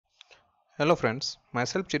Hello friends,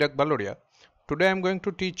 myself Chirag Bhalodia. Today I am going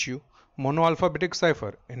to teach you monoalphabetic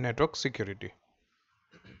cipher in network security.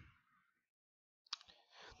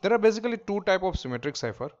 There are basically two types of symmetric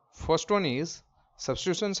cipher. First one is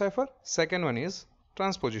substitution cipher, second one is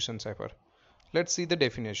transposition cipher. Let's see the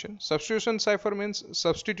definition. Substitution cipher means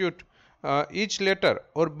substitute each letter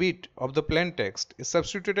or bit of the plain text is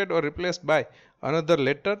substituted or replaced by another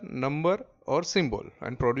letter, number or symbol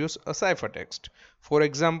and produce a ciphertext. For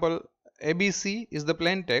example, ABC is the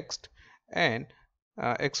plain text and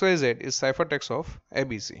XYZ is ciphertext of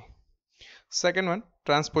ABC. Second one,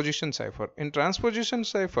 transposition cipher. In transposition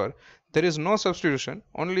cipher, there is no substitution,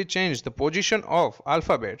 only change the position of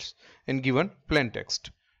alphabets in given plain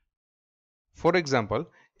text. For example,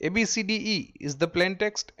 ABCDE is the plain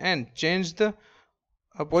text and change the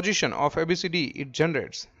position of ABCD, it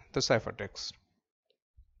generates the ciphertext.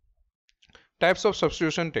 Types of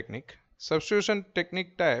substitution technique. Substitution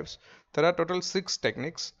technique types, there are total 6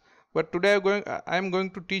 techniques, but today I am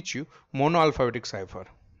going to teach you monoalphabetic cipher.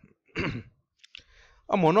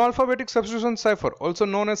 A monoalphabetic substitution cipher, also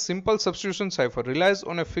known as simple substitution cipher, relies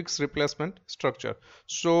on a fixed replacement structure.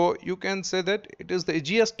 So you can say that it is the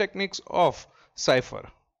easiest techniques of cipher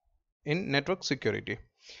in network security.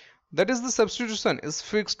 That is, the substitution is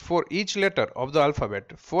fixed for each letter of the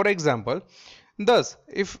alphabet. For example, thus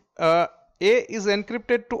if A is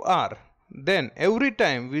encrypted to R, then every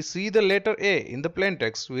time we see the letter A in the plain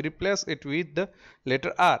text, we replace it with the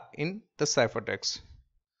letter R in the ciphertext.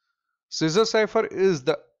 Scissor cipher is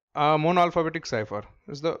the monoalphabetic cipher.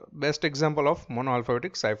 Is the best example of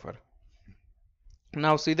monoalphabetic cipher.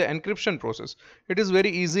 Now see the encryption process. It is very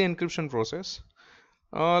easy encryption process.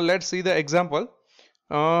 Let's see the example.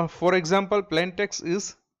 For example, plain text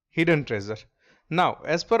is hidden treasure. Now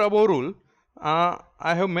as per above rule, I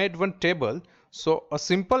have made one table. So a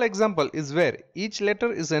simple example is where each letter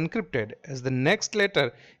is encrypted as the next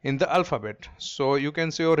letter in the alphabet. So you can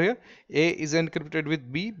see over here, A is encrypted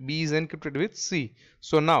with B, B is encrypted with C.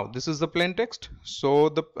 So now this is the plain text. So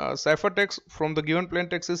the ciphertext from the given plain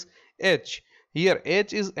text is H. Here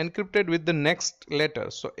H is encrypted with the next letter.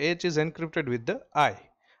 So H is encrypted with the I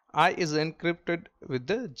is encrypted with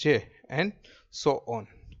the J, and so on.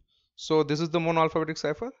 So this is the monoalphabetic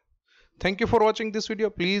cipher. Thank you for watching this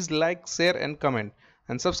video. Please like, share and comment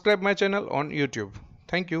and subscribe my channel on YouTube.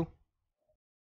 Thank you.